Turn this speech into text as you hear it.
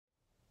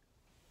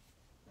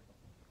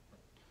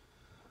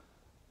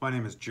My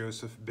name is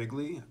Joseph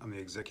Bigley. I'm the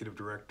Executive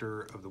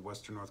Director of the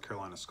Western North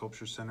Carolina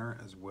Sculpture Center,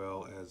 as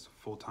well as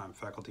full-time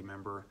faculty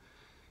member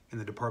in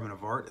the Department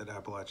of Art at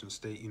Appalachian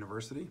State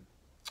University.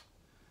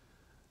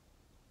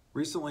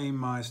 Recently,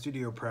 my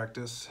studio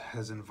practice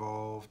has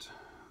involved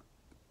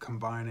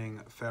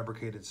combining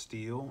fabricated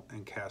steel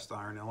and cast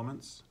iron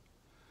elements,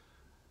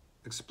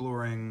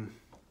 exploring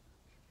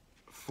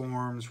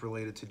forms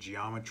related to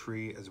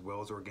geometry as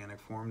well as organic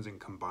forms and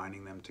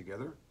combining them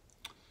together.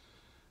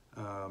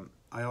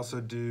 I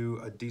also do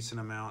a decent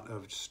amount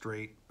of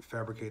straight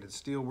fabricated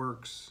steel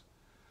works,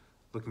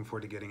 looking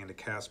forward to getting into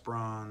cast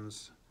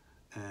bronze,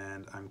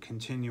 and I'm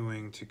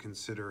continuing to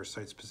consider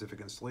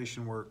site-specific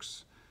installation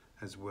works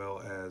as well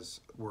as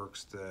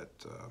works that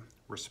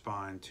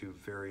respond to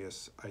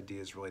various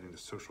ideas relating to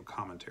social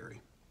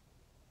commentary.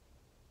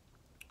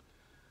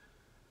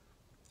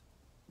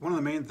 One of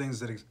the main things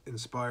that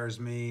inspires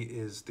me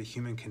is the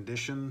human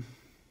condition,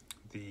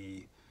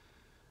 the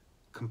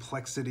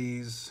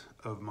complexities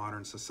of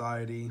modern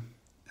society,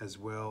 as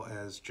well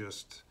as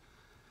just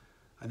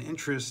an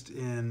interest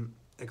in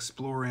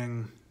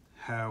exploring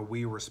how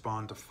we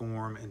respond to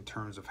form in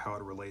terms of how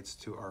it relates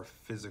to our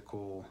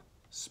physical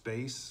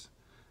space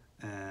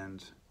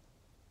and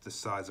the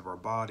size of our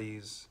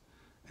bodies,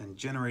 and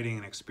generating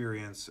an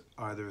experience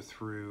either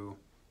through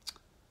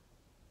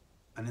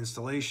an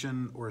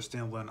installation or a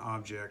standalone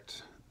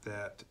object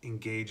that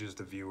engages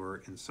the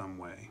viewer in some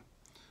way.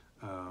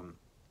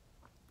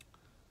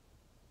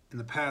 In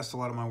the past, a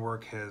lot of my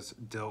work has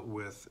dealt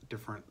with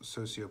different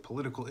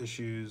socio-political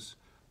issues,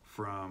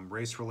 from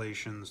race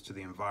relations to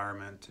the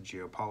environment to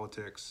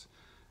geopolitics,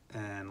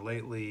 and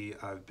lately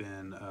I've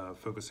been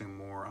focusing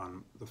more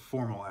on the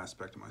formal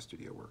aspect of my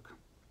studio work.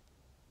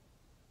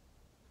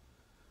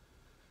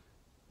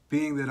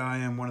 Being that I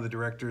am one of the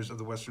directors of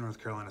the Western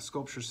North Carolina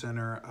Sculpture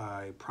Center,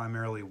 I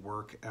primarily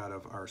work out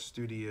of our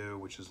studio,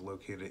 which is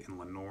located in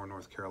Lenoir,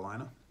 North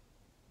Carolina.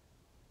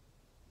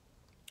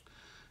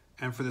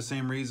 And for the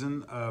same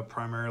reason,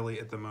 primarily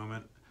at the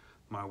moment,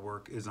 my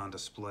work is on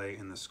display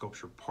in the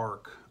Sculpture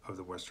Park of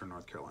the Western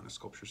North Carolina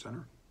Sculpture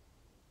Center.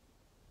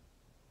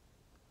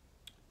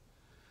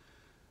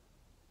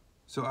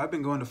 So I've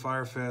been going to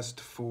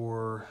Firefest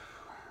for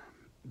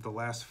the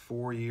last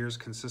 4 years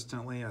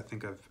consistently. I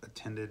think I've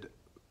attended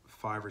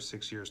 5 or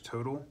 6 years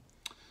total.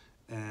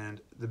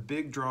 And the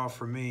big draw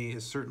for me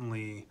is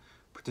certainly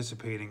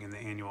participating in the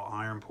annual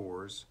iron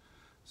pours.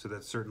 So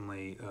that's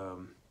certainly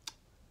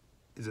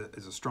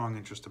is a strong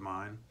interest of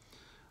mine.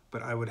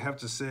 But I would have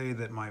to say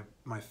that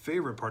my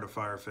favorite part of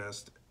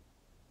Firefest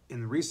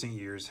in recent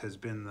years has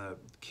been the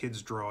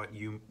Kids Draw It,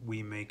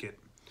 We Make It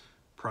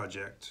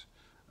project.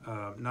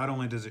 Not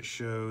only does it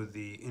show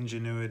the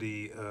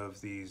ingenuity of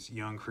these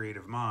young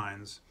creative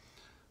minds,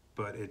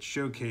 but it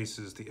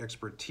showcases the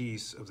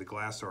expertise of the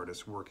glass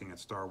artists working at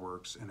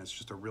STARworks, and it's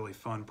just a really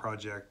fun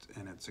project,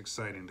 and it's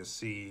exciting to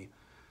see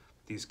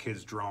these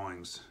kids'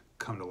 drawings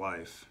come to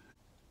life.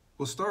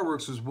 Well,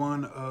 STARworks was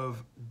one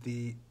of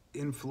the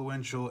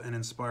influential and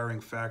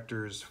inspiring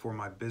factors for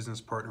my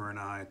business partner and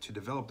I to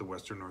develop the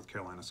Western North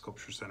Carolina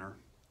Sculpture Center.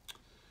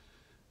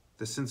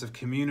 The sense of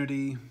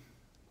community,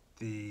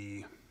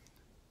 the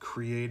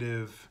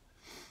creative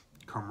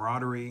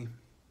camaraderie,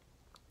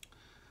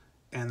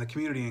 and the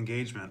community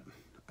engagement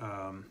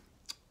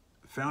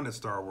found at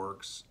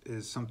STARworks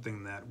is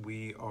something that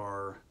we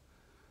are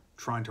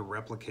trying to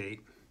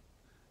replicate,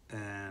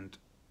 and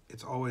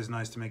it's always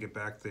nice to make it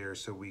back there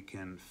so we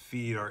can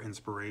feed our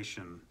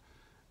inspiration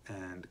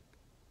and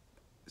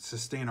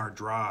sustain our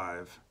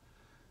drive,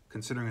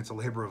 considering it's a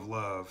labor of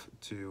love,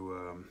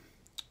 to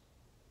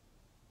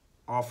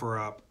offer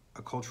up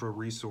a cultural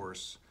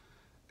resource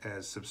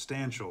as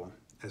substantial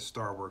as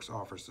STARworks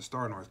offers to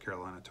STAR North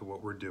Carolina to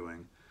what we're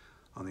doing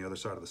on the other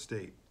side of the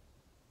state.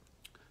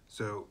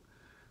 So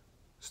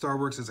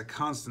STARworks is a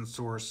constant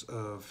source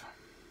of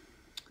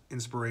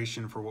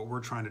inspiration for what we're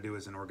trying to do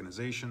as an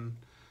organization.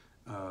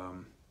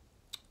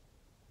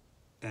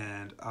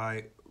 And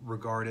I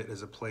regard it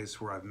as a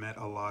place where I've met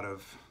a lot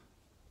of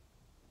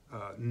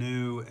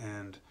new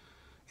and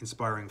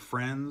inspiring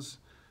friends.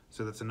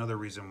 So that's another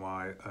reason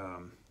why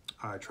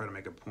I try to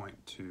make a point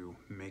to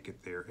make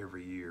it there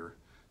every year,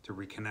 to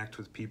reconnect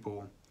with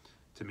people,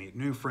 to meet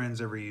new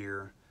friends every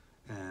year,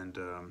 and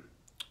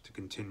to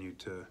continue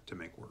to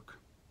make work.